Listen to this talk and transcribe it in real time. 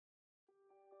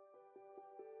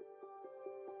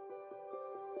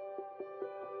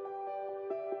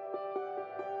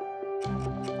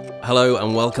Hello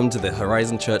and welcome to the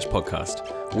Horizon Church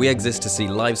podcast. We exist to see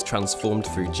lives transformed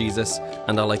through Jesus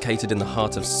and are located in the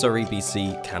heart of Surrey,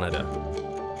 BC, Canada.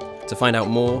 To find out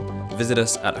more, visit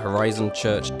us at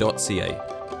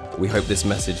horizonchurch.ca. We hope this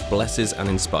message blesses and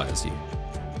inspires you.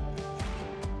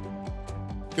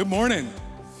 Good morning.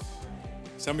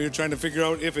 Some of you are trying to figure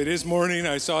out if it is morning.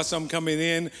 I saw some coming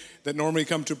in that normally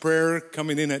come to prayer,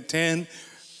 coming in at 10.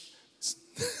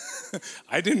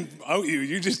 I didn't out you.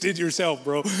 You just did yourself,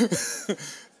 bro.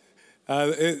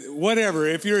 Whatever.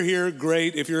 If you're here,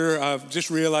 great. If you're just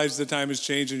realized the time has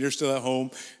changed and you're still at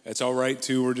home, that's all right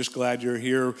too. We're just glad you're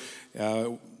here.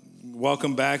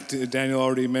 Welcome back. Daniel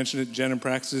already mentioned it. Jen and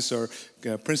Praxis, our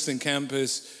Princeton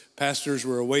campus pastors,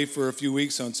 were away for a few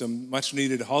weeks on some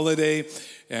much-needed holiday,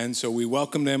 and so we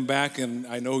welcome them back. And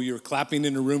I know you're clapping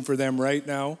in the room for them right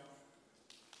now.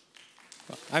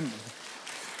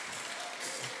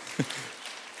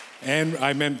 And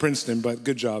I meant Princeton, but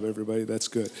good job, everybody. That's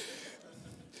good.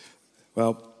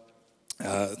 Well,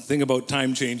 thing about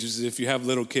time changes is if you have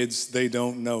little kids, they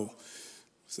don't know.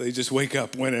 So they just wake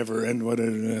up whenever, and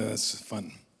it's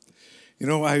fun. You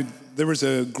know, there was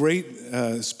a great,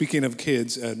 speaking of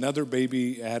kids, another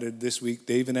baby added this week.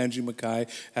 Dave and Angie Mackay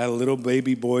had a little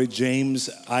baby boy, James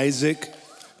Isaac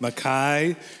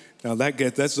Mackay. Now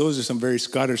those are some very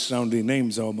Scottish sounding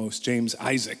names almost. James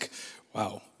Isaac.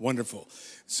 Wow, wonderful.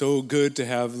 So good to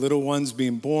have little ones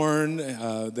being born,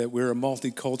 that we're a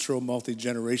multicultural,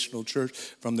 multi-generational church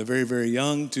from the very, very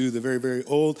young to the very, very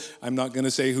old. I'm not going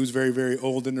to say who's very, very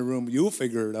old in the room. You'll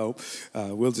figure it out.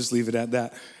 We'll just leave it at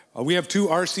that. We have two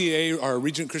RCA, our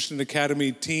Regent Christian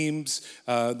Academy teams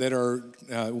that are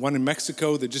one in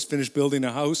Mexico that just finished building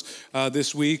a house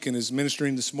this week and is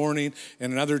ministering this morning,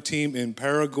 and another team in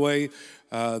Paraguay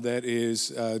that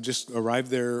is just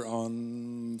arrived there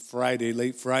on Friday,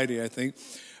 late Friday, I think.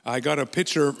 I got a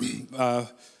picture.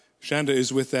 Shanda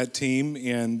is with that team,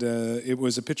 and it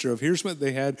was a picture of here's what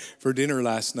they had for dinner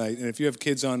last night. And if you have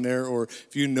kids on there, or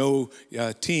if you know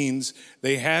teens,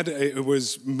 it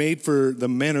was made for the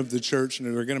men of the church, and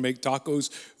they were going to make tacos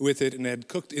with it, and it had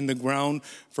cooked in the ground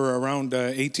for around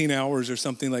 18 hours or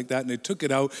something like that. And they took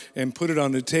it out and put it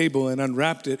on the table and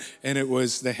unwrapped it, and it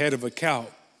was the head of a cow.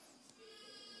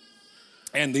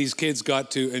 And these kids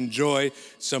got to enjoy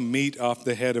some meat off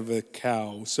the head of a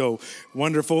cow. So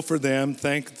wonderful for them.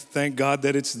 Thank God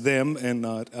that it's them and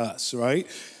not us, right?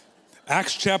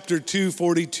 Acts chapter 2,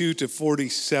 42 to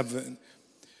 47.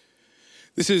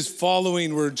 This is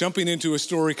we're jumping into a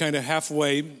story kind of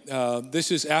halfway.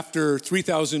 This is after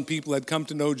 3,000 people had come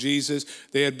to know Jesus.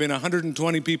 There had been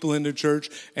 120 people in the church,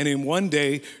 and in one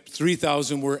day,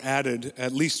 3,000 were added,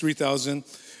 at least 3,000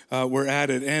 were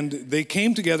added. And they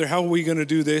came together. How are we going to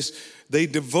do this? They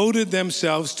devoted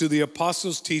themselves to the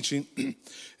apostles' teaching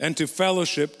and to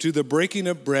fellowship, to the breaking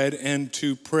of bread and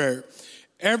to prayer.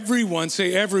 Everyone,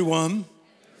 say everyone,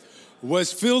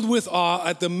 was filled with awe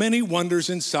at the many wonders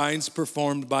and signs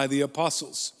performed by the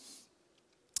apostles.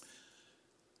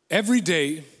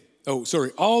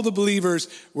 All the believers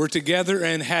were together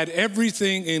and had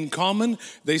everything in common.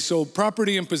 They sold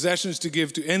property and possessions to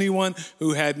give to anyone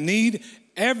who had need.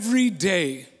 Every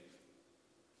day,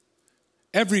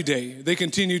 they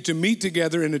continued to meet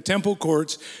together in the temple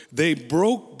courts. They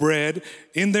broke bread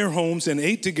in their homes and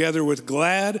ate together with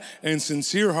glad and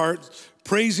sincere hearts,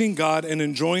 praising God and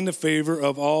enjoying the favor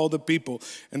of all the people.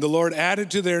 And the Lord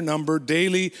added to their number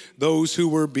daily those who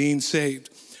were being saved.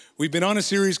 We've been on a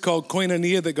series called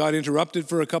Koinonia that got interrupted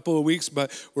for a couple of weeks,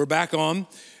 but we're back on.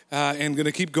 And going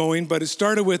to keep going. But it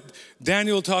started with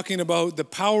Daniel talking about the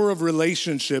power of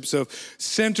relationships, of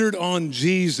centered on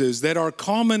Jesus, that our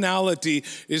commonality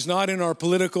is not in our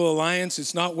political alliance.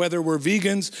 It's not whether we're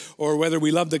vegans or whether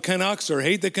we love the Canucks or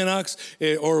hate the Canucks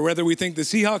or whether we think the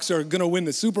Seahawks are going to win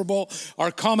the Super Bowl.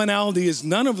 Our commonality is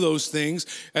none of those things.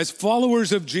 As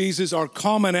followers of Jesus, our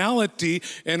commonality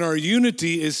and our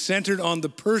unity is centered on the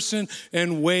person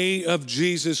and way of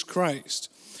Jesus Christ.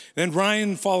 And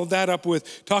Ryan followed that up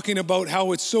with talking about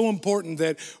how it's so important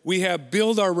that we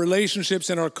build our relationships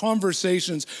and our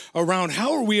conversations around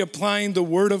how are we applying the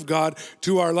Word of God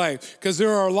to our life. Because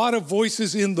there are a lot of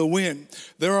voices in the wind.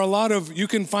 There are you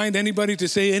can find anybody to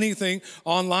say anything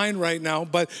online right now,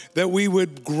 but that we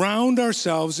would ground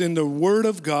ourselves in the Word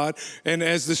of God, and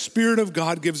as the Spirit of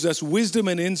God gives us wisdom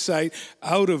and insight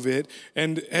out of it.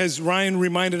 And as Ryan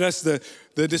reminded us, the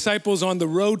disciples on the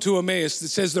road to Emmaus, it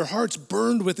says their hearts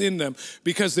burned within them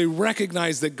because they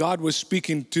recognized that God was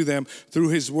speaking to them through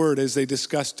his word as they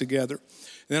discussed together.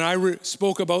 And then I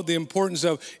spoke about the importance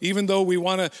of, even though we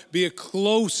want to be a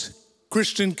close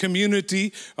Christian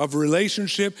community, of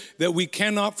relationship, that we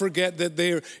cannot forget that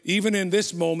they are, even in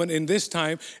this moment, in this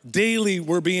time, daily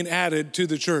we're being added to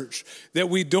the church. That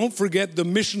we don't forget the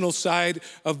missional side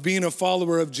of being a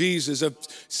follower of Jesus, of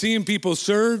seeing people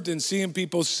served and seeing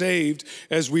people saved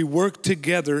as we work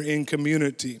together in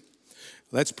community.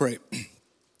 Let's pray.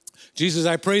 Jesus,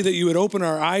 I pray that you would open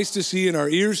our eyes to see and our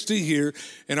ears to hear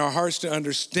and our hearts to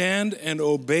understand and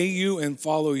obey you and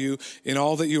follow you in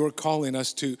all that you are calling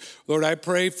us to. Lord, I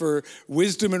pray for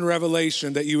wisdom and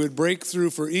revelation, that you would break through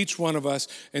for each one of us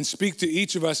and speak to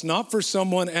each of us, not for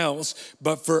someone else,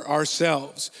 but for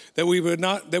ourselves. That we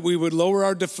would lower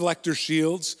our deflector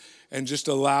shields and just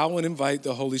allow and invite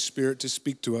the Holy Spirit to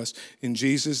speak to us. In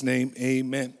Jesus' name,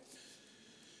 amen.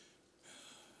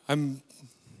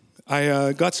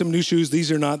 I got some new shoes.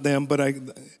 These are not them, but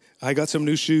I got some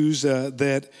new shoes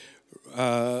that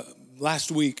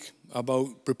last week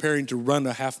about preparing to run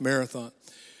a half marathon.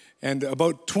 And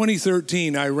about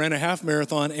 2013, I ran a half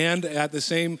marathon and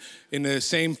in the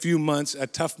same few months, a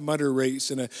Tough Mudder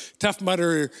race. And a Tough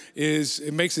Mudder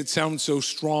it makes it sound so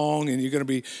strong,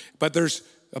 and but there's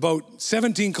about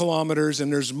 17 kilometers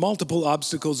and there's multiple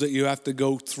obstacles that you have to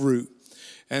go through.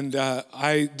 And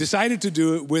I decided to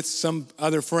do it with some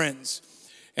other friends.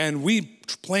 And we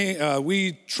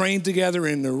trained together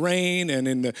in the rain and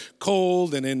in the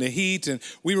cold and in the heat. And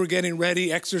we were getting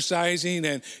ready, exercising,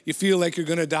 and you feel like you're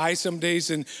going to die some days.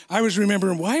 And I was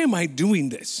remembering, why am I doing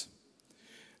this?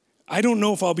 I don't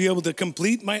know if I'll be able to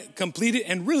complete it.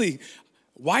 And really,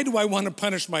 why do I want to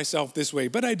punish myself this way?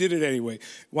 But I did it anyway.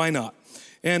 Why not?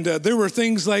 And there were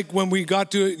things like when we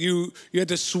got to it, you had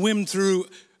to swim through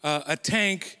a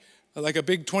tank, like a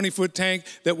big 20-foot tank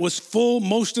that was full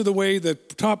most of the way. The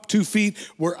top 2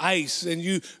 feet were ice, and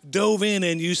you dove in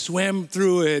and you swam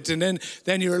through it, and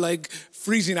then you're like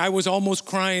freezing. I was almost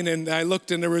crying, and I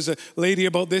looked, and there was a lady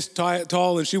about this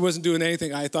tall, and she wasn't doing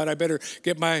anything. I thought I better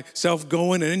get myself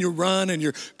going, and then you run, and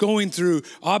you're going through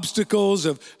obstacles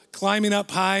of climbing up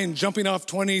high and jumping off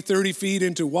 20, 30 feet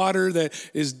into water that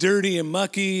is dirty and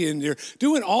mucky, and you're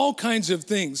doing all kinds of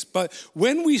things. But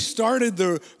when we started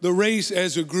the race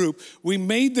as a group, we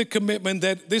made the commitment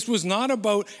that this was not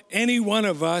about any one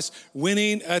of us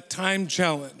winning a time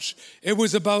challenge. It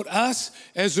was about us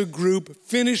as a group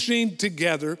finishing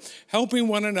together, helping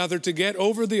one another to get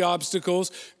over the obstacles,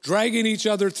 dragging each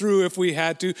other through if we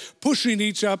had to, pushing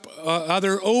each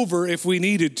other over if we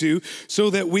needed to, so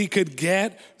that we could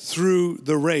get through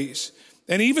the race.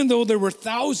 And even though there were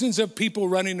thousands of people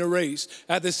running the race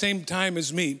at the same time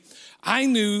as me, I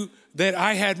knew that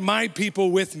I had my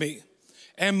people with me,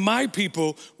 and my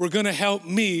people were going to help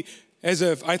me.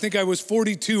 I think I was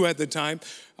 42 at the time.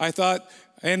 I thought,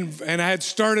 and I had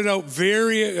started out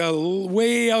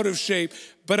way out of shape,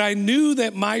 but I knew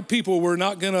that my people were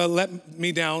not going to let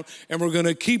me down and were going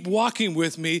to keep walking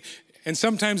with me. And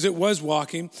sometimes it was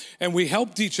walking, and we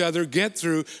helped each other get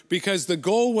through, because the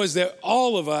goal was that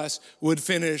all of us would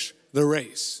finish the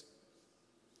race.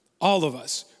 All of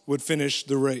us would finish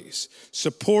the race,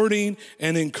 supporting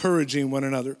and encouraging one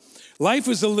another. Life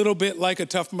is a little bit like a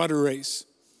Tough Mudder race.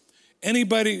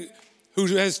 Anybody who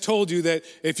has told you that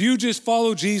if you just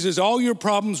follow Jesus, all your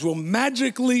problems will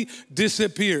magically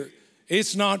disappear,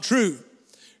 it's not true.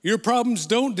 Your problems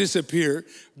don't disappear,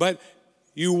 but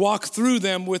you walk through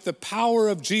them with the power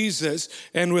of Jesus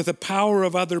and with the power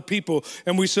of other people,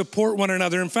 and we support one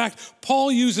another. In fact,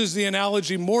 Paul uses the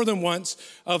analogy more than once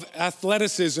of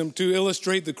athleticism to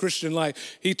illustrate the Christian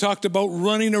life. He talked about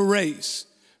running a race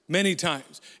many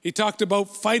times. He talked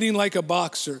about fighting like a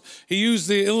boxer. He used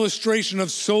the illustration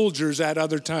of soldiers at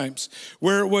other times,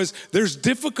 where there's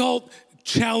difficult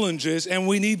challenges and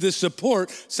we need the support.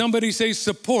 Somebody say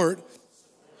support.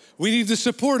 We need the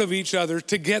support of each other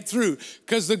to get through,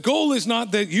 because the goal is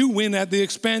not that you win at the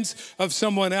expense of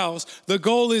someone else. The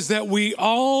goal is that we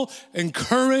all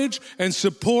encourage and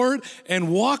support and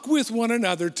walk with one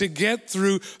another to get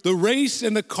through the race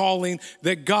and the calling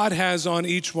that God has on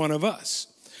each one of us.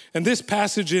 And this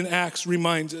passage in Acts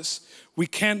reminds us we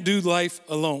can't do life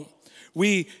alone.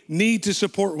 We need to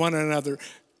support one another.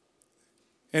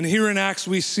 And here in Acts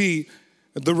we see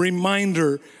the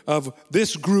reminder of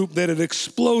this group that had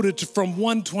exploded from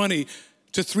 120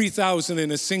 to 3,000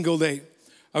 in a single day.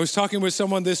 I was talking with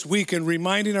someone this week and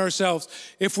reminding ourselves,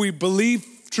 if we believe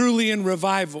truly in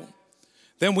revival,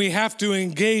 then we have to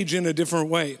engage in a different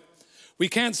way. We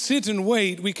can't sit and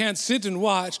wait, we can't sit and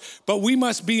watch, but we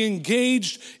must be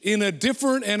engaged in a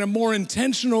different and a more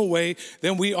intentional way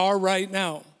than we are right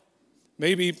now.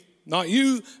 Maybe not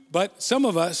you, but some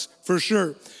of us for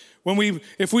sure.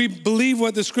 If we believe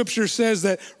what the scripture says,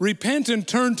 that repent and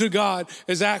turn to God,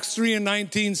 as Acts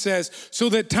 3:19 says, so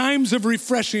that times of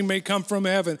refreshing may come from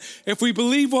heaven. If we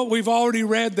believe what we've already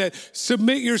read, that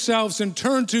submit yourselves and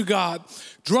turn to God,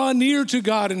 draw near to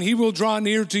God and he will draw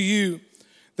near to you,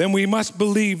 then we must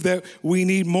believe that we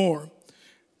need more.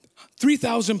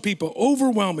 3,000 people,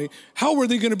 overwhelming. How are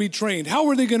they going to be trained? How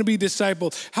are they going to be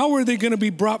discipled? How are they going to be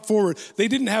brought forward? They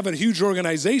didn't have a huge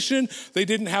organization. They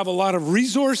didn't have a lot of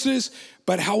resources.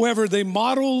 But however, they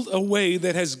modeled a way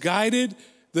that has guided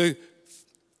the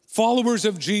followers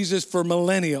of Jesus for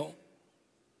millennial.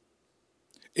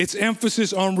 It's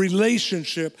emphasis on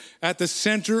relationship at the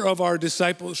center of our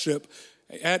discipleship.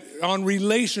 On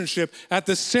relationship at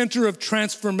the center of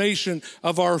transformation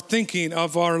of our thinking,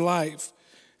 of our life.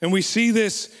 And we see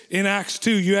this in Acts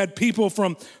 2. You had people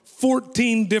from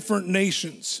 14 different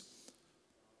nations,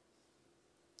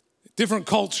 different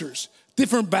cultures,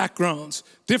 different backgrounds,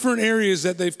 different areas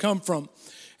that they've come from.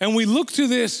 And we look to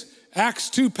this Acts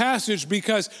 2 passage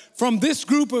because from this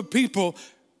group of people,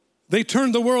 they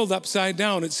turned the world upside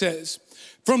down, it says.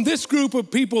 From this group of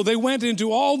people, they went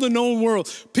into all the known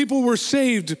world. People were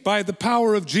saved by the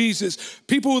power of Jesus.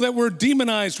 People that were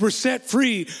demonized were set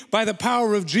free by the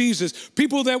power of Jesus.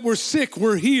 People that were sick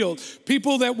were healed.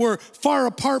 People that were far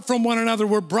apart from one another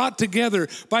were brought together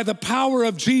by the power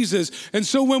of Jesus. And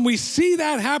so when we see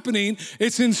that happening,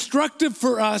 it's instructive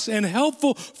for us and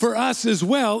helpful for us as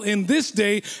well in this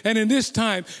day and in this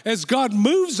time as God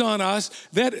moves on us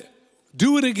that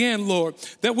do it again, Lord,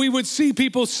 that we would see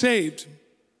people saved.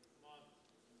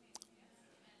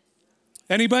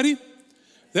 Anybody?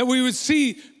 That we would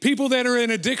see people that are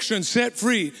in addiction set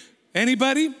free.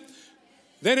 Anybody?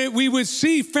 That we would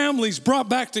see families brought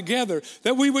back together.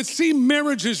 That we would see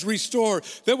marriages restored.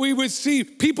 That we would see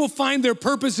people find their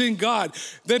purpose in God.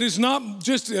 That is not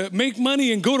just make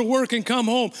money and go to work and come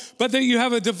home, but that you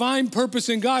have a divine purpose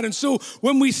in God. And so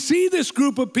when we see this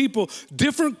group of people,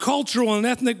 different cultural and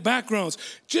ethnic backgrounds,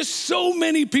 just so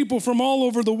many people from all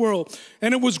over the world,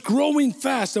 and it was growing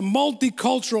fast, a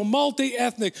multicultural,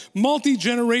 multi-ethnic,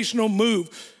 multi-generational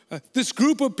move. This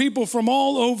group of people from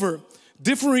all over,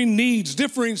 differing needs,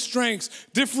 differing strengths,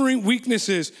 differing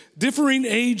weaknesses, differing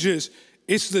ages.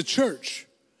 It's the church,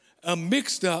 a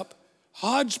mixed up,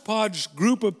 hodgepodge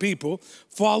group of people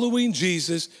following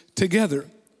Jesus together,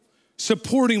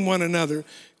 supporting one another.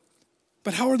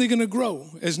 But how are they going to grow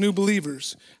as new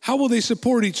believers? How will they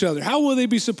support each other? How will they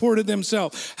be supported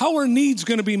themselves? How are needs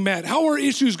going to be met? How are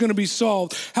issues going to be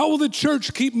solved? How will the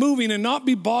church keep moving and not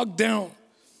be bogged down?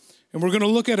 And we're going to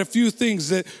look at a few things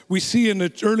that we see in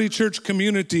the early church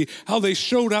community, how they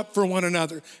showed up for one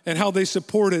another and how they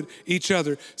supported each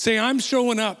other. Say, I'm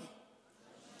showing up.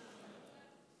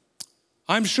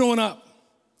 I'm showing up.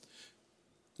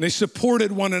 They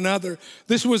supported one another.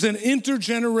 This was an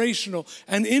intergenerational,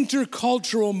 an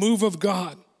intercultural move of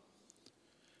God.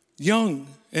 Young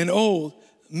and old,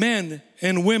 men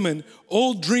and women,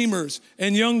 old dreamers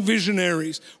and young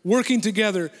visionaries, working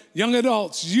together, young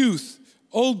adults, youth,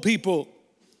 old people,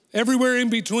 everywhere in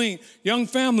between, young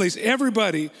families,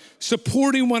 everybody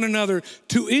supporting one another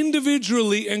to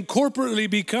individually and corporately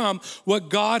become what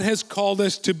God has called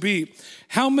us to be.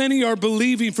 How many are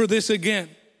believing for this again?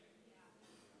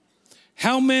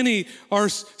 How many are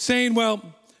saying, well,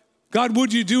 God,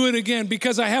 would you do it again?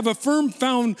 Because I have a firm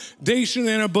foundation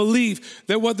and a belief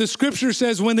that what the scripture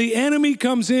says, when the enemy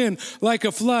comes in like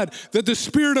a flood, that the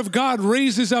Spirit of God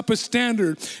raises up a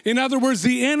standard. In other words,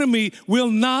 the enemy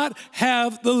will not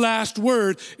have the last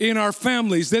word in our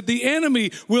families, that the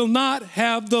enemy will not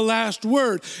have the last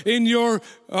word in your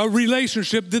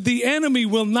relationship, that the enemy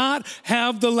will not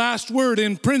have the last word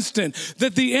in Princeton,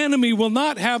 that the enemy will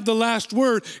not have the last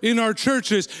word in our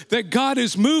churches, that God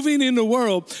is moving in the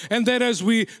world, and that as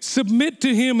we submit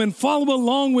to Him and follow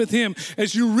along with Him,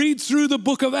 as you read through the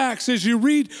book of Acts, as you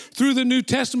read through the New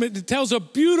Testament, it tells a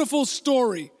beautiful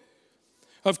story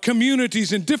of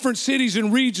communities in different cities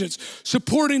and regions,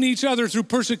 supporting each other through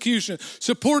persecution,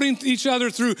 supporting each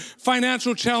other through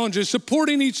financial challenges,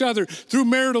 supporting each other through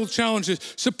marital challenges,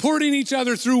 supporting each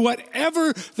other through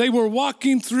whatever they were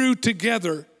walking through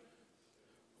together.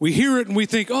 We hear it and we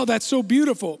think, oh, that's so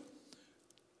beautiful.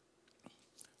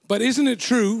 But isn't it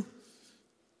true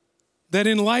that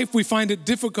in life we find it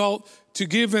difficult to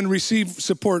give and receive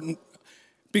support?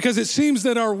 Because it seems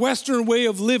that our Western way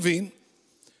of living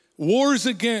wars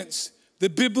against the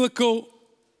biblical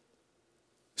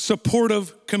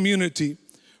supportive community.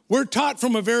 We're taught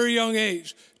from a very young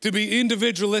age to be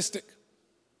individualistic,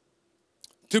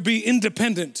 to be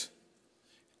independent.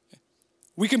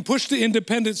 We can push the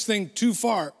independence thing too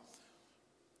far.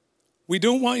 We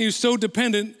don't want you so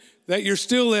dependent that you're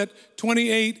still at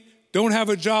 28, don't have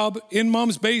a job in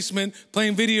mom's basement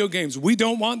playing video games. We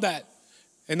don't want that.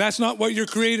 And that's not what you're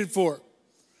created for.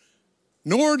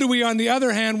 Nor do we, on the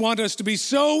other hand, want us to be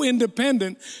so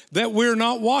independent that we're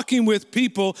not walking with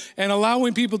people and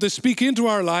allowing people to speak into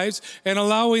our lives and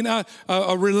allowing a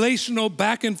relational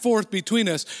back and forth between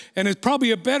us. And it's probably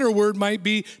a better word might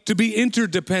be to be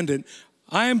interdependent.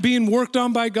 I am being worked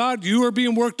on by God. You are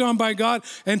being worked on by God.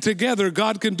 And together,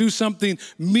 God can do something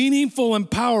meaningful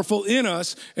and powerful in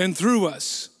us and through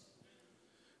us.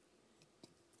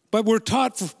 But we're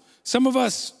taught, some of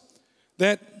us,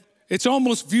 that it's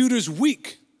almost viewed as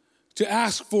weak to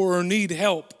ask for or need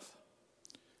help.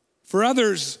 For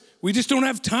others, we just don't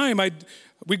have time.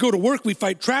 We go to work, we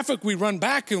fight traffic, we run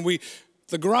back, and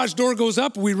the garage door goes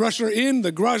up, we rush her in,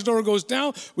 the garage door goes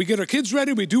down, we get our kids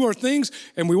ready, we do our things,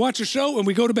 and we watch a show, and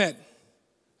we go to bed.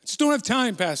 I just don't have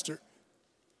time, Pastor.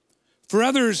 For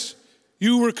others,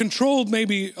 you were controlled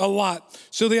maybe a lot.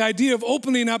 So the idea of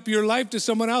opening up your life to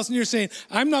someone else, and you're saying,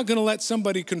 I'm not going to let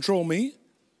somebody control me.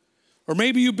 Or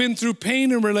maybe you've been through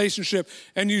pain in a relationship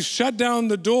and you shut down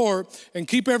the door and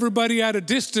keep everybody at a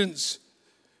distance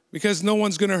because no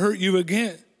one's going to hurt you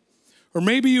again. Or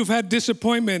maybe you've had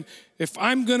disappointment. If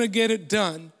I'm going to get it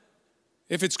done,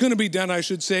 if it's going to be done, I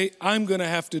should say, I'm going to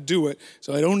have to do it.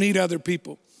 So I don't need other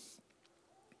people.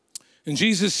 And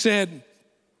Jesus said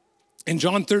in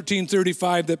John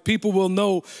 13:35 that people will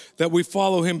know that we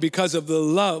follow him because of the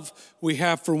love we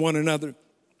have for one another.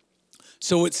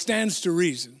 So it stands to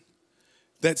reason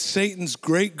that Satan's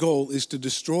great goal is to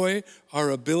destroy our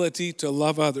ability to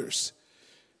love others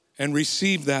and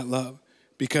receive that love,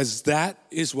 because that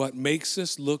is what makes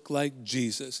us look like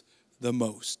Jesus the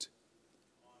most.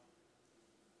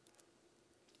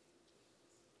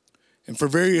 And for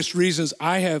various reasons,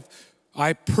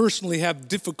 I personally have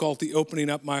difficulty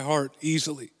opening up my heart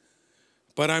easily.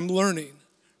 But I'm learning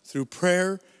through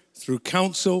prayer, through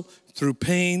counsel, through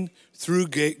pain, through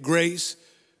grace,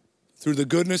 through the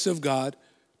goodness of God,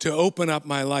 to open up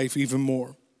my life even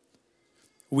more.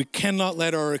 We cannot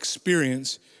let our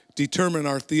experience determine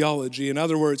our theology. In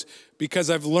other words, because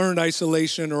I've learned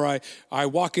isolation or I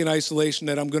walk in isolation,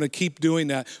 that I'm going to keep doing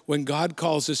that when God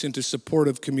calls us into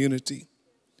supportive community.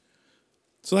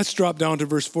 So let's drop down to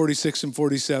verse 46 and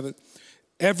 47.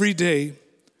 Every day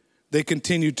they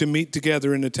continued to meet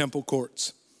together in the temple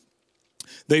courts.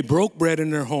 They broke bread in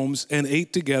their homes and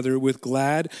ate together with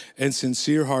glad and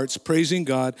sincere hearts, praising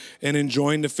God and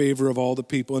enjoying the favor of all the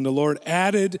people. And the Lord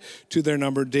added to their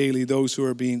number daily those who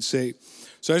are being saved.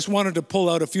 So I just wanted to pull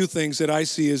out a few things that I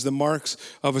see as the marks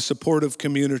of a supportive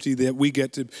community that we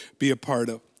get to be a part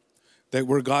of, that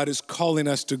where God is calling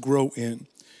us to grow in.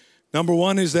 Number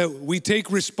one is that we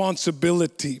take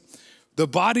responsibility. The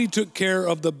body took care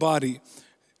of the body.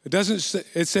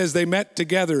 It says they met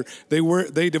together.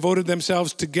 They devoted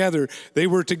themselves together. They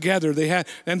were together.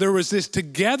 And there was this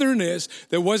togetherness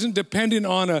that wasn't dependent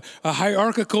on a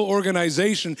hierarchical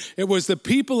organization. It was the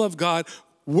people of God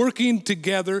working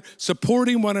together,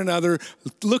 supporting one another,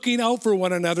 looking out for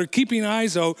one another, keeping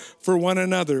eyes out for one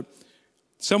another.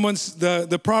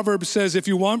 The proverb says, if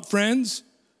you want friends,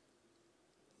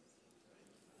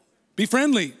 be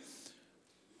friendly.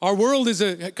 Our world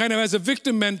kind of has a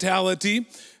victim mentality.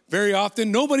 Very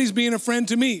often, nobody's being a friend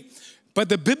to me. But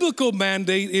the biblical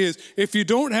mandate is, if you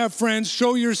don't have friends,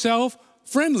 show yourself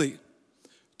friendly.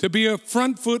 To be a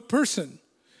front foot person.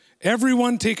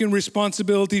 Everyone taking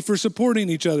responsibility for supporting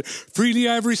each other. Freely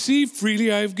I've received,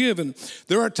 freely I've given.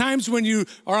 There are times when you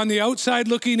are on the outside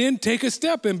looking in, take a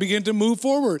step and begin to move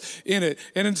forward in it.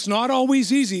 And it's not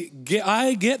always easy.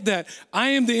 I get that. I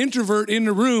am the introvert in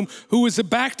the room who is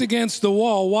backed against the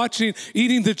wall, watching,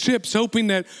 eating the chips, hoping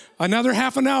that another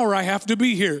half an hour I have to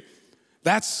be here.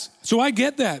 So I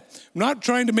get that. I'm not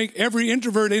trying to make every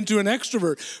introvert into an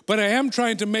extrovert, but I am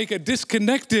trying to make a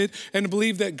disconnected and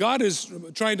believe that God is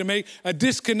trying to make a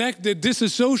disconnected,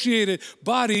 disassociated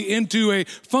body into a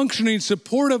functioning,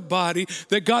 supportive body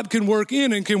that God can work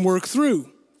in and can work through.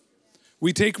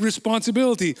 We take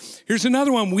responsibility. Here's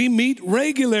another one. We meet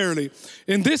regularly.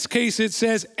 In this case, it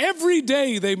says every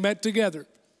day they met together.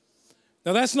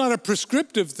 Now, that's not a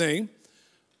prescriptive thing,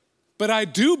 but I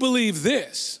do believe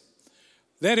this,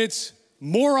 that it's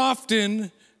more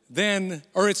often than,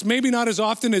 or it's maybe not as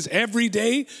often as every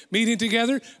day meeting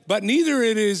together, but neither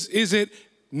is it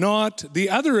not the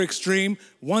other extreme,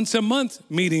 once a month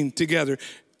meeting together.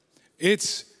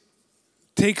 It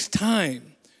takes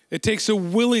time. It takes a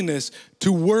willingness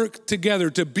to work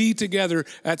together, to be together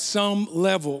at some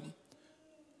level.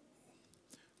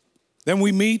 Then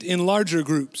we meet in larger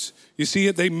groups. You see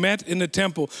it, they met in the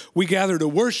temple. We gather to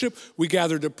worship, we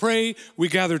gather to pray, we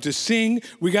gather to sing,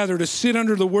 we gather to sit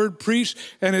under the word preached.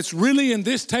 And it's really in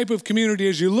this type of community,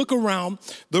 as you look around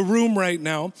the room right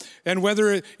now, and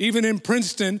whether even in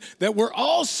Princeton, that we're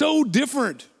all so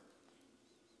different.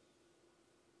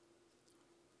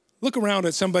 Look around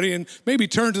at somebody and maybe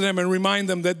turn to them and remind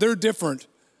them that they're different.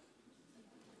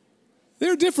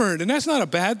 They're different, and that's not a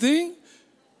bad thing.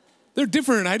 They're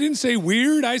different. I didn't say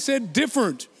weird, I said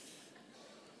different.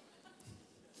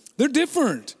 They're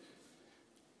different.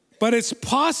 But it's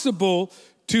possible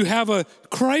to have a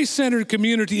Christ-centered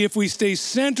community if we stay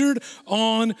centered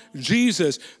on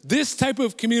Jesus. This type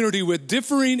of community with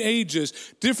differing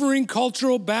ages, differing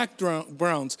cultural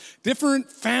backgrounds, different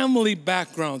family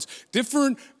backgrounds,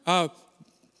 different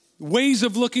ways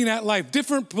of looking at life,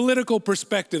 different political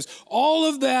perspectives, all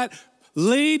of that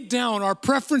laid down, our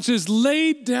preferences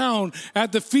laid down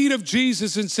at the feet of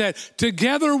Jesus and said,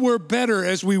 together we're better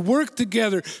as we work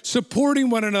together, supporting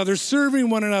one another, serving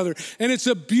one another. And it's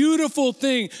a beautiful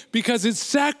thing because it's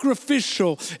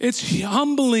sacrificial. It's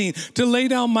humbling to lay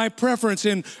down my preference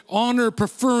and honor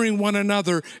preferring one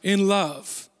another in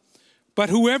love. But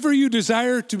whoever you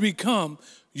desire to become,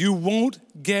 you won't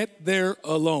get there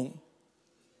alone.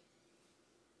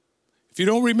 If you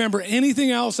don't remember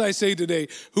anything else I say today,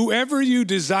 whoever you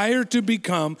desire to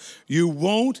become, you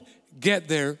won't get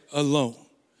there alone.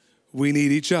 We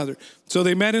need each other. So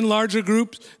they met in larger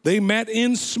groups. They met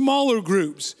in smaller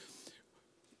groups.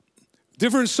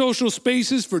 Different social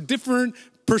spaces for different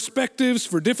perspectives,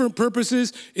 for different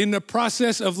purposes in the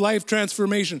process of life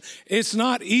transformation. It's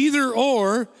not either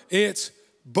or, it's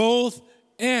both.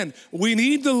 And we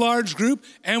need the large group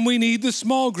and we need the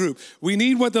small group. We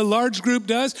need what the large group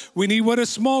does. We need what a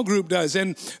small group does.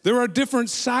 And there are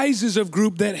different sizes of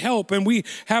group that help, and we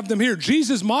have them here.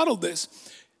 Jesus modeled this.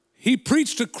 He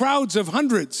preached to crowds of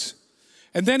hundreds.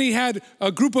 And then he had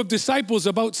a group of disciples,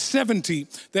 about 70,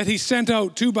 that he sent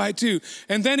out 2 by 2.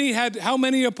 And then he had how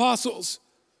many apostles?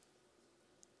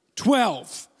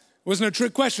 12. Wasn't a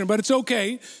trick question, but it's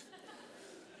okay.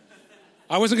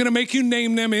 I wasn't going to make you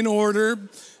name them in order.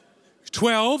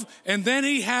 12. And then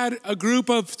he had a group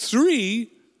of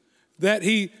 3 that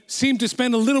he seemed to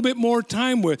spend a little bit more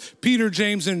time with, Peter,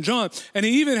 James, and John. And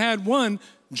he even had one,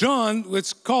 John,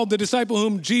 it's called the disciple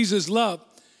whom Jesus loved.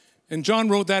 And John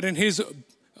wrote that in his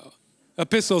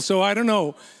epistle, so I don't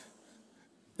know.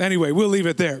 Anyway, we'll leave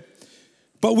it there.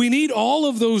 But we need all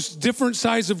of those different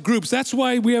size of groups. That's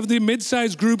why we have the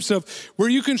mid-sized groups of where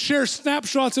you can share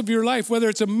snapshots of your life, whether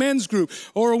it's a men's group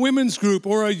or a women's group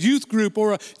or a youth group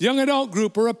or a young adult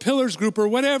group or a pillars group or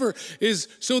whatever, is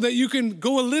so that you can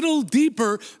go a little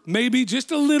deeper, maybe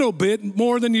just a little bit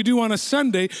more than you do on a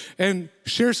Sunday, and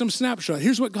share some snapshot.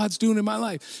 Here's what God's doing in my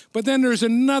life. But then there's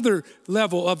another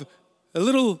level of a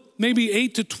little, maybe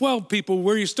 8 to 12 people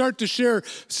where you start to share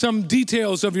some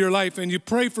details of your life and you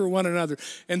pray for one another.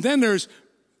 And then there's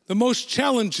the most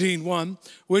challenging one,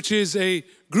 which is a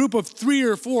group of 3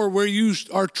 or 4 where you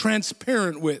are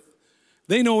transparent with.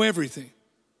 They know everything.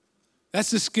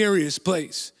 That's the scariest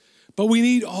place. But we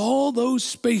need all those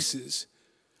spaces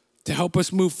to help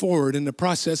us move forward in the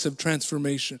process of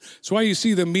transformation. That's why you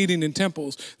see them meeting in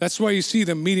temples. That's why you see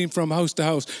them meeting from house to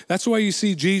house. That's why you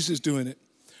see Jesus doing it.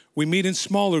 We meet in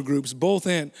smaller groups, both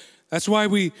end. That's why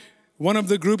one of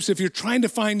the groups, if you're trying to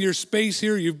find your space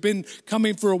here, you've been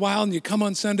coming for a while and you come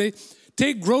on Sunday,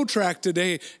 take Grow Track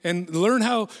today and learn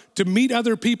how to meet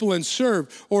other people and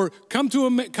serve. Or come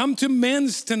to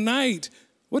men's tonight.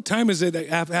 What time is it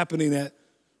happening at?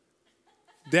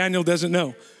 Daniel doesn't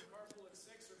know.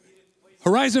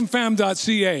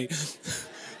 HorizonFam.ca.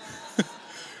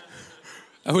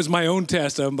 That was my own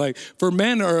test. I'm like, for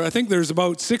men, I think there's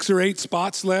about 6 or 8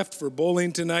 spots left for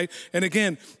bowling tonight. And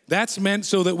again, that's meant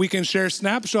so that we can share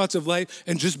snapshots of life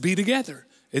and just be together.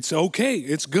 It's okay.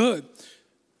 It's good.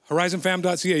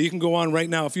 HorizonFam.ca. You can go on right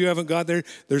now. If you haven't got there,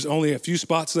 there's only a few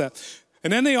spots left.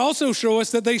 And then they also show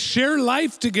us that they share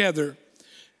life together.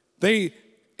 They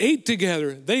ate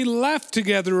together. They laughed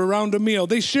together around a meal.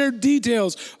 They shared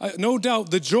details, no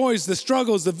doubt, the joys, the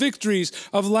struggles, the victories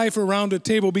of life around a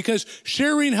table, because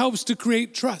sharing helps to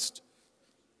create trust,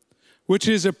 which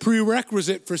is a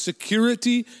prerequisite for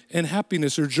security and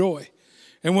happiness or joy.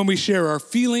 And when we share our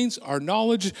feelings, our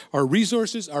knowledge, our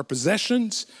resources, our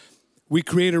possessions, we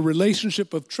create a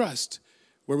relationship of trust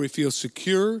where we feel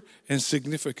secure and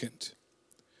significant.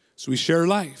 So we share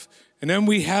life. And then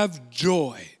we have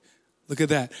joy. Look at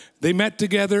that. They met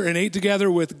together and ate together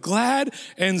with glad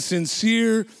and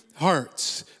sincere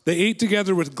hearts. They ate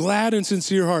together with glad and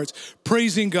sincere hearts,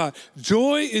 praising God.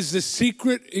 Joy is the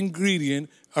secret ingredient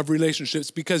of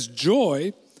relationships because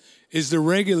joy is the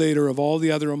regulator of all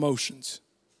the other emotions.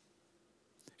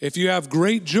 If you have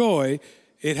great joy,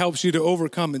 it helps you to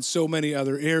overcome in so many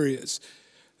other areas.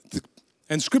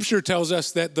 And Scripture tells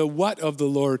us that the what of the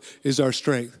Lord is our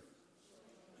strength?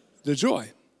 The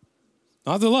joy.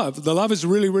 Not the love. The love is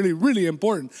really, really, really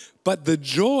important. But the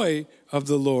joy of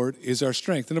the Lord is our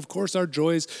strength. And of course, our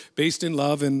joy is based in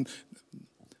love.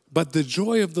 But the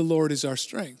joy of the Lord is our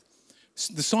strength.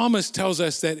 The psalmist tells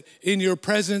us that in your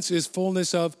presence is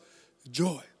fullness of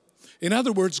joy. In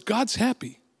other words, God's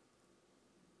happy.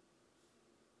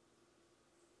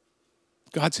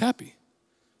 God's happy.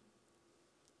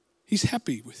 He's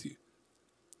happy with you.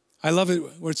 I love it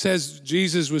where it says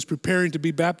Jesus was preparing to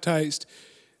be baptized.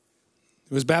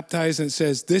 He was baptized and it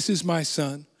says, "This is my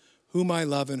son, whom I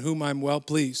love and whom I'm well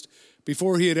pleased."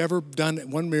 Before he had ever done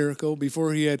one miracle,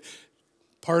 before he had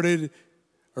parted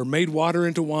or made water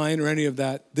into wine or any of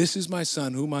that, this is my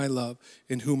son, whom I love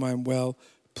and whom I'm well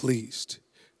pleased.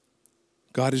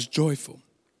 God is joyful.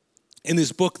 In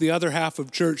his book, The Other Half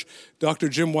of Church, Dr.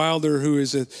 Jim Wilder, who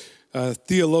is a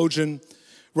theologian,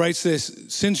 writes this: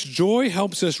 since joy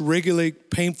helps us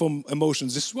regulate painful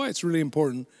emotions, this is why it's really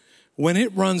important. When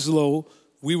it runs low,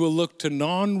 we will look to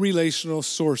non-relational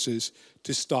sources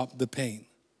to stop the pain.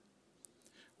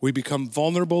 We become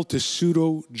vulnerable to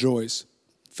pseudo joys,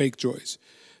 fake joys.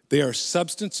 They are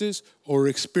substances or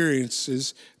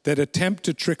experiences that attempt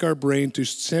to trick our brain to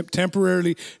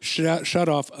temporarily shut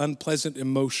off unpleasant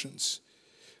emotions,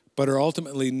 but are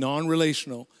ultimately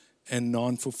non-relational and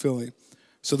non-fulfilling.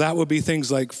 So that would be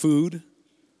things like food,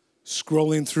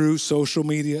 scrolling through social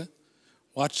media,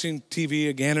 watching TV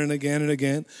again and again and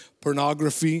again,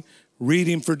 pornography,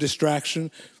 reading for distraction,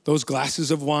 those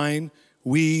glasses of wine,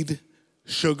 weed,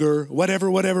 sugar,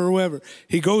 whatever.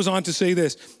 He goes on to say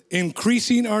this: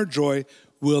 increasing our joy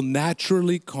will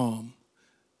naturally calm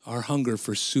our hunger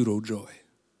for pseudo-joy.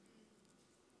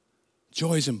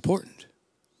 Joy is important.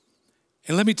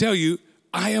 And let me tell you,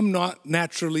 I am not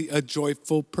naturally a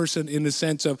joyful person in the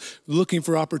sense of looking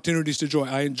for opportunities to joy.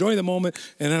 I enjoy the moment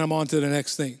and then I'm on to the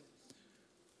next thing.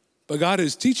 But God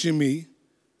is teaching me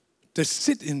to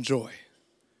sit in joy,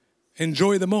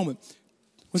 enjoy the moment.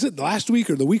 Was it last week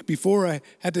or the week before I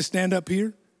had to stand up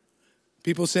here?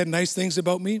 People said nice things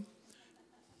about me.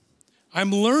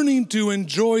 I'm learning to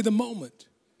enjoy the moment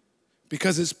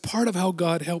because it's part of how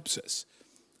God helps us.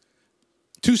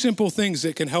 2 simple things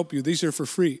that can help you. These are for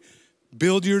free.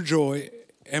 Build your joy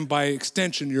and by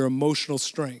extension, your emotional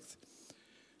strength.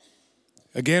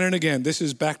 Again and again, this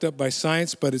is backed up by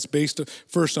science, but it's based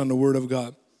first on the Word of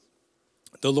God.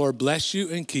 The Lord bless you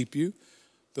and keep you.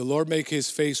 The Lord make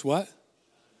his face what?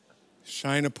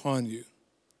 Shine upon you.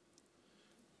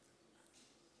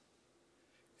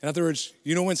 In other words,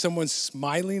 you know when someone's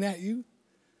smiling at you?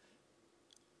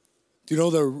 Do you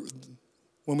know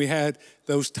when we had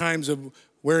those times of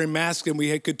wearing masks and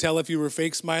we could tell if you were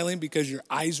fake smiling because your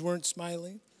eyes weren't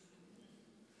smiling?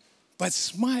 But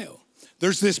smile.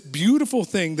 There's this beautiful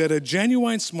thing that a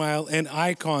genuine smile and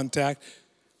eye contact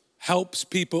helps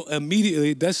people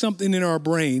immediately. It does something in our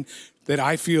brain that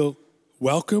I feel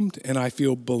welcomed and I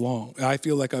feel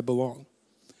like I belong.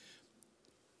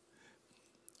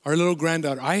 Our little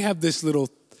granddaughter, I'd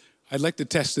like to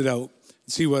test it out and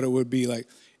see what it would be like.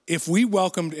 If we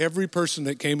welcomed every person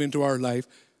that came into our life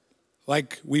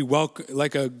like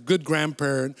a good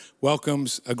grandparent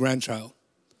welcomes a grandchild.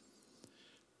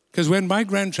 Because when my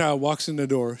grandchild walks in the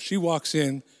door, she walks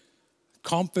in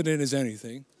confident as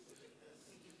anything,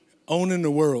 owning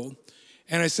the world.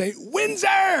 And I say,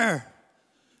 "Windsor!"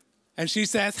 And she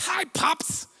says, "Hi,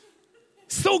 Pops.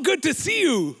 So good to see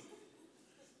you."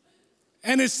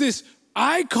 And it's this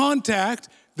eye contact,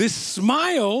 this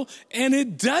smile, and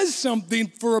it does something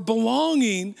for a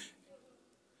belonging.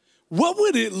 What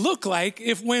would it look like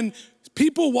if when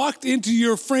people walked into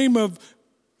your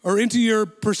into your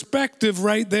perspective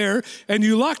right there, and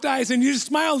you locked eyes and you just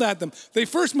smiled at them? They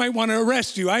first might want to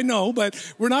arrest you, I know, but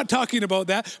we're not talking about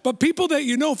that. But people that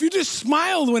you know, if you just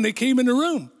smiled when they came in the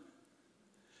room,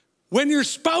 when your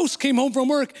spouse came home from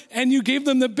work and you gave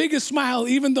them the biggest smile,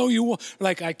 even though you were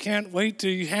like, "I can't wait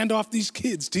to hand off these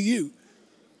kids to you."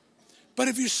 But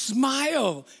if you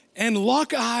smile and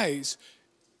lock eyes,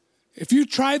 if you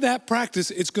try that practice,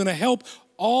 it's going to help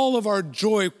all of our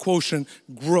joy quotient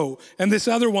grow. And this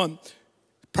other one,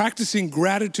 practicing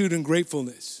gratitude and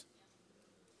gratefulness.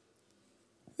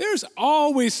 There's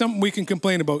always something we can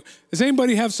complain about. Does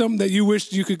anybody have something that you wish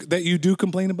that you do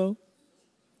complain about?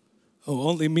 Oh,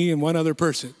 only me and one other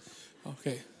person.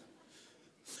 Okay.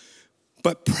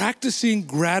 But practicing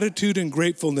gratitude and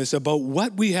gratefulness about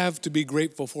what we have to be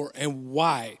grateful for and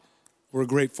why we're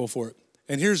grateful for it.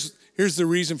 And here's the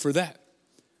reason for that.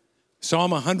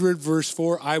 Psalm 100, verse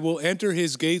 4, I will enter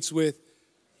his gates with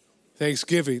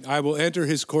thanksgiving. I will enter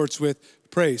his courts with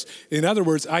praise. In other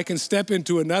words, I can step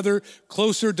into another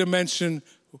closer dimension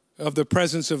of the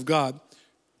presence of God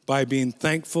by being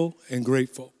thankful and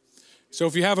grateful. So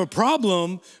if you have a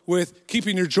problem with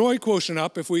keeping your joy quotient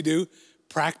up, if we do,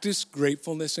 practice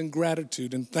gratefulness and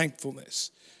gratitude and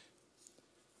thankfulness.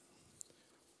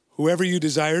 Whoever you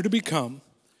desire to become,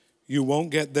 you won't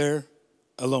get there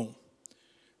alone.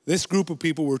 This group of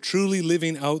people were truly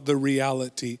living out the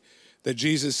reality that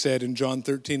Jesus said in John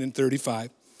 13 and 35,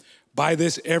 by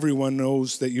this everyone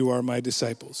knows that you are my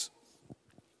disciples.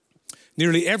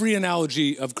 Nearly every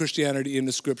analogy of Christianity in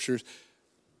the scriptures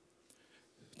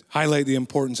highlight the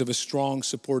importance of a strong,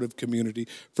 supportive community.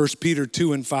 1 Peter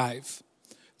 2 and 5.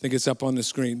 I think it's up on the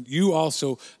screen. You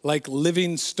also, like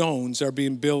living stones, are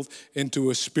being built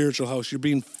into a spiritual house. You're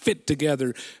being fit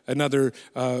together. Another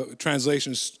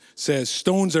translation says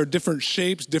stones are different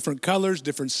shapes, different colors,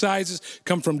 different sizes,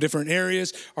 come from different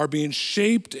areas, are being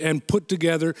shaped and put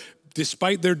together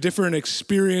despite their different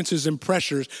experiences and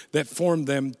pressures that formed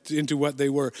them into what they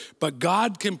were. But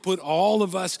God can put all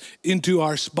of us into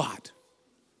our spot.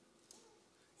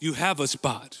 You have a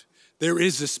spot. There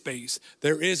is a space.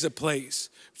 There is a place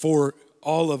for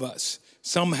all of us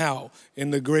somehow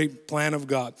in the great plan of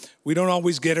God. We don't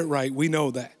always get it right. We know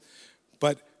that.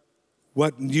 But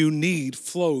what you need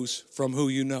flows from who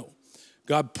you know.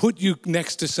 God put you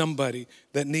next to somebody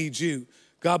that needs you.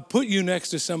 God put you next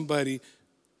to somebody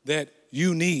that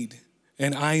you need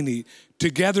and I need.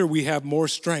 Together we have more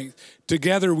strength.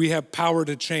 Together we have power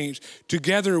to change.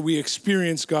 Together we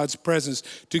experience God's presence.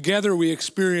 Together we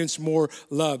experience more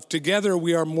love. Together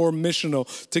we are more missional.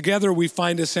 Together we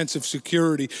find a sense of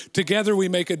security. Together we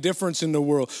make a difference in the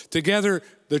world. Together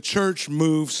the church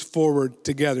moves forward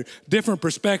together. Different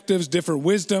perspectives, different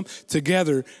wisdom.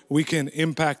 Together we can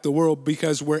impact the world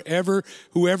because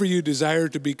whoever you desire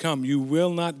to become, you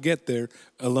will not get there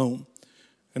alone.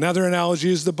 Another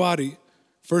analogy is the body.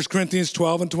 1 Corinthians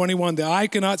 12 and 21, the eye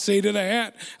cannot say to the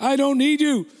hand, I don't need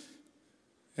you.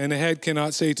 And the head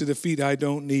cannot say to the feet, I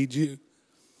don't need you.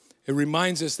 It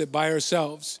reminds us that by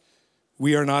ourselves,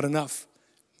 we are not enough.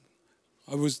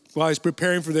 While I was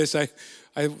preparing for this, I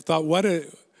thought,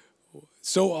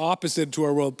 so opposite to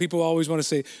our world. People always want to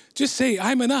say, just say,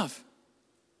 I'm enough.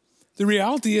 The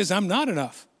reality is, I'm not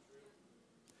enough.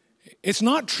 It's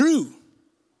not true.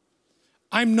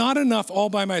 I'm not enough all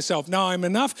by myself. Now, I'm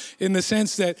enough in the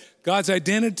sense that God's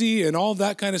identity and all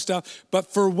that kind of stuff,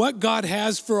 but for what God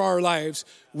has for our lives,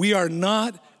 we are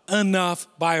not enough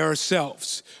by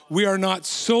ourselves. We are not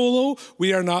solo.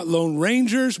 We are not lone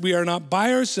rangers. We are not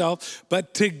by ourselves,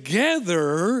 but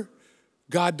together,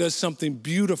 God does something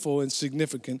beautiful and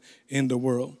significant in the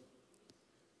world.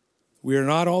 We are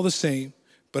not all the same,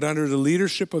 but under the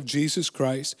leadership of Jesus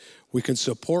Christ, we can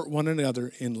support one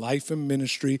another in life and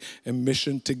ministry and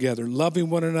mission together, loving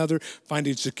one another,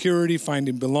 finding security,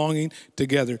 finding belonging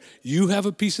together. You have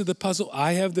a piece of the puzzle,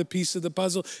 I have the piece of the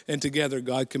puzzle, and together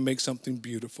God can make something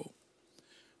beautiful.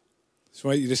 So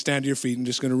I want you to stand to your feet and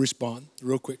just going to respond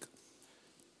real quick.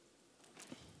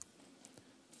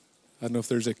 I don't know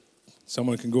if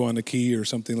someone can go on the key or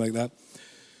something like that.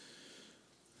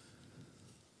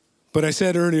 But I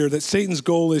said earlier that Satan's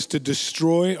goal is to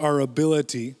destroy our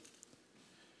ability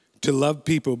to love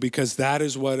people because that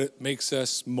is what it makes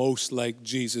us most like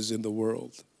Jesus in the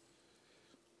world.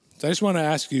 So I just want to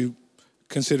ask you,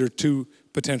 consider two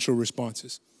potential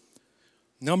responses.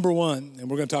 Number one,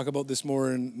 and we're going to talk about this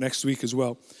more next week as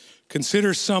well,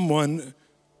 consider someone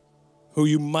who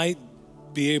you might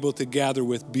be able to gather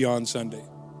with beyond Sunday.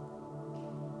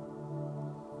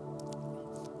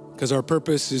 Because our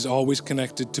purpose is always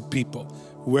connected to people.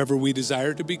 Whoever we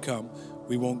desire to become,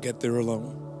 we won't get there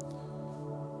alone.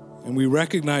 And we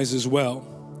recognize as well,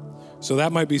 so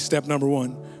that might be step number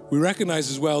one. We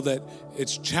recognize as well that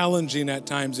it's challenging at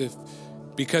times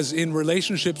because in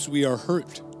relationships we are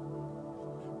hurt.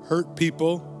 Hurt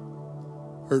people.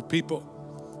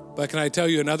 But can I tell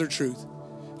you another truth?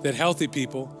 That healthy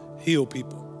people heal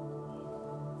people.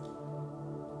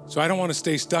 So I don't want to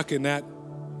stay stuck in that.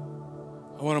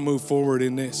 I want to move forward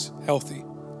in this, healthy.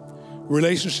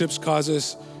 Relationships cause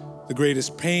us the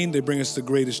greatest pain. They bring us the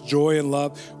greatest joy and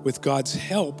love. With God's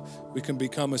help, we can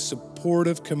become a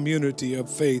supportive community of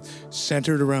faith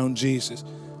centered around Jesus.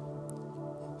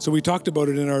 So we talked about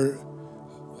it in our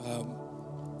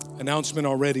announcement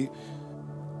already.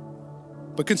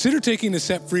 But consider taking a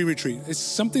set-free retreat. It's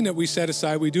something that we set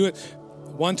aside. We do it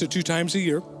 1 to 2 times a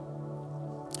year.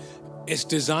 It's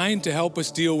designed to help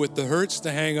us deal with the hurts,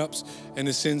 the hang-ups, and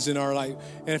the sins in our life.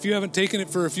 And if you haven't taken it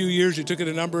for a few years, you took it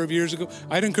a number of years ago,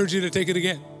 I'd encourage you to take it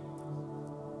again.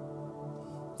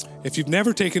 If you've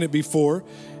never taken it before,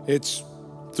 it's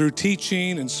through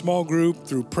teaching and small group,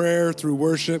 through prayer, through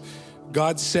worship.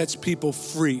 God sets people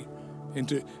free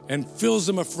and fills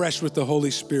them afresh with the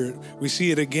Holy Spirit. We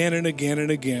see it again and again and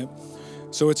again.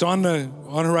 So it's on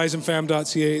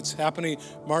horizonfam.ca. It's happening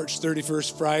March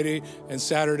 31st, Friday and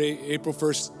Saturday, April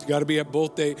 1st. You got to be at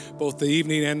both the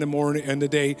evening and the morning and the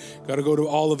day. Got to go to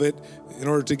all of it in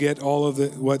order to get all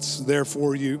of what's there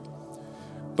for you.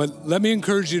 But let me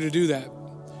encourage you to do that,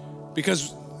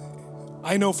 because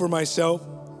I know for myself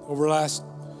over the last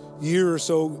year or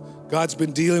so, God's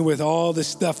been dealing with all this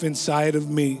stuff inside of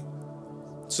me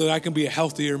so that I can be a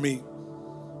healthier me.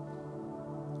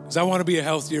 Because I want to be a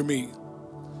healthier me,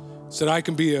 so that I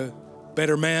can be a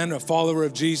better man, a follower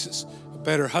of Jesus, a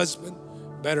better husband,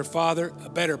 a better father, a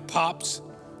better pops.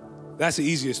 That's the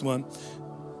easiest one.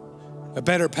 A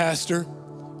better pastor,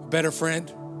 a better friend,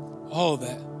 all of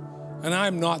that. And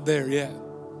I'm not there yet.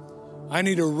 I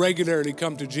need to regularly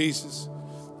come to Jesus.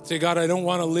 Say, God, I don't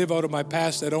want to live out of my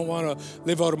past. I don't want to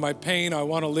live out of my pain. I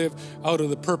want to live out of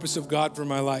the purpose of God for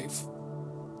my life.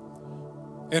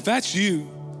 And if that's you,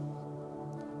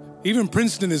 even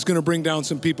Princeton is going to bring down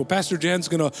some people. Pastor Jen's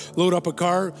going to load up a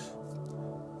car.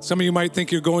 Some of you might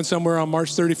think you're going somewhere on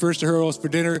March 31st to her house for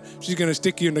dinner. She's going to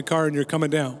stick you in the car and you're coming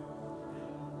down.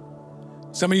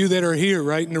 Some of you that are here,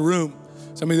 right in the room,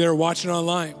 some of you that are watching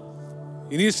online,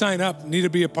 you need to sign up, you need to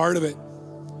be a part of it,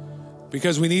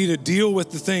 because we need to deal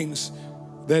with the things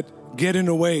that get in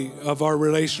the way of our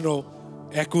relational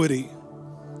equity.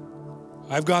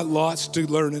 I've got lots to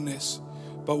learn in this,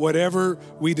 but whatever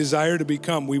we desire to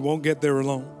become, we won't get there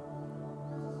alone.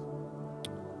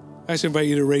 I just invite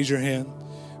you to raise your hand.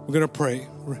 We're going to pray.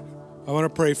 I want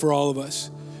to pray for all of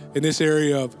us in this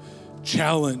area of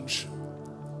challenge.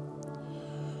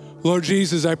 Lord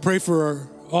Jesus, I pray for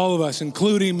all of us,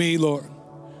 including me, Lord,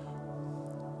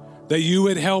 that you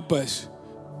would help us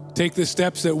take the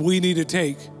steps that we need to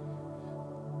take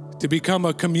to become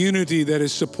a community that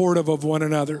is supportive of one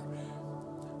another.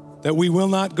 That we will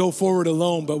not go forward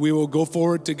alone, but we will go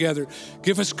forward together.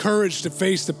 Give us courage to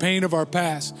face the pain of our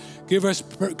past. Give us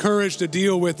courage to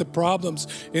deal with the problems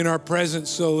in our present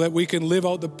so that we can live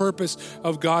out the purpose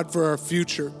of God for our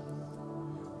future.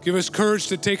 Give us courage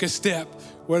to take a step,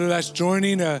 whether that's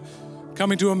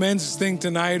coming to a men's thing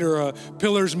tonight or a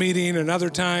pillars meeting another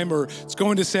time, or it's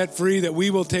going to Set Free, that we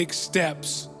will take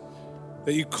steps,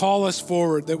 that you call us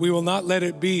forward, that we will not let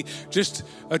it be just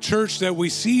a church that we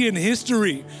see in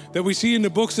history, that we see in the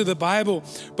books of the Bible,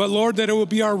 but Lord, that it will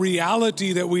be our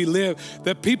reality that we live,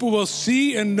 that people will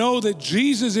see and know that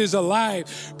Jesus is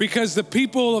alive, because the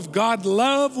people of God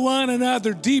love one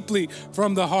another deeply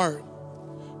from the heart.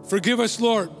 Forgive us,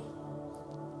 Lord,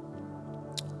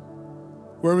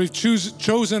 where we've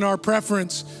chosen our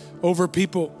preference over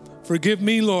people. Forgive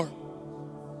me, Lord.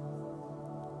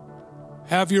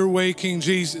 Have your way, King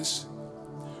Jesus.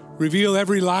 Reveal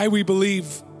every lie we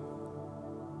believe.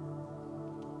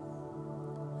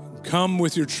 Come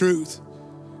with your truth.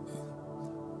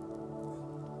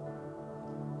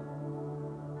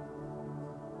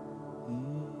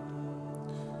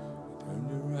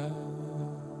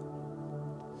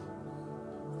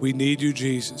 We need you,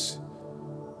 Jesus.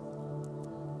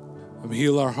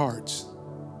 Heal our hearts.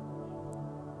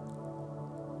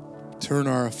 Turn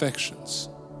our affections.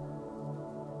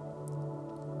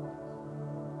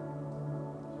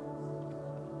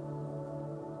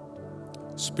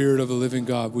 Spirit of the living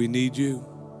God, we need you.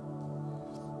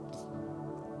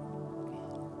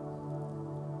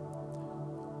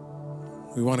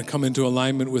 We want to come into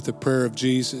alignment with the prayer of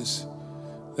Jesus,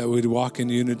 that we'd walk in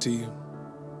unity.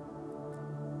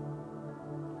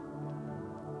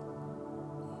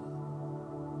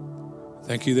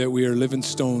 Thank you that we are living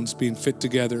stones being fit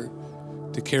together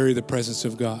to carry the presence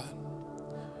of God.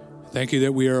 Thank you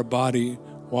that we are a body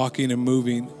walking and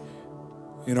moving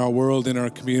in our world, in our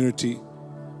community,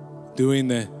 doing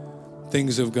the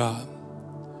things of God.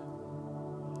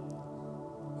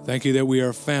 Thank you that we are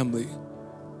a family,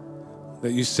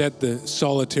 that you set the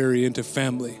solitary into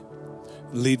family,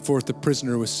 and lead forth the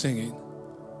prisoner with singing.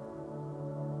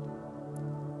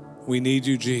 We need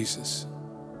you, Jesus.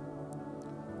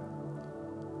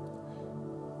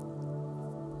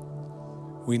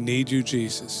 We need you,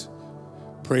 Jesus.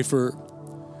 Pray for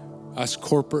us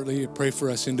corporately. Pray for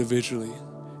us individually.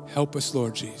 Help us,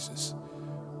 Lord Jesus.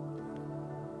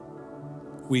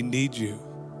 We need you.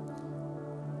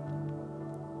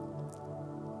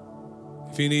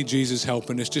 If you need Jesus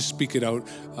helping us, just speak it out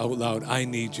loud. I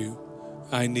need you.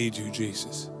 I need you,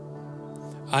 Jesus.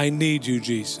 I need you,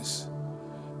 Jesus.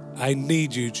 I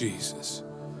need you, Jesus.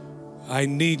 I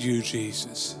need you,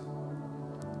 Jesus.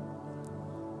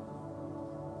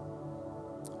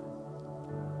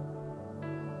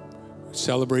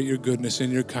 Celebrate your goodness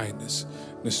and your kindness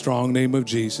in the strong name of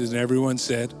Jesus. And everyone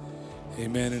said,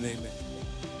 amen and amen.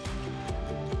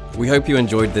 We hope you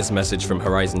enjoyed this message from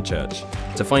Horizon Church.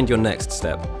 To find your next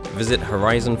step, visit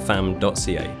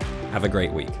horizonfam.ca. Have a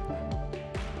great week.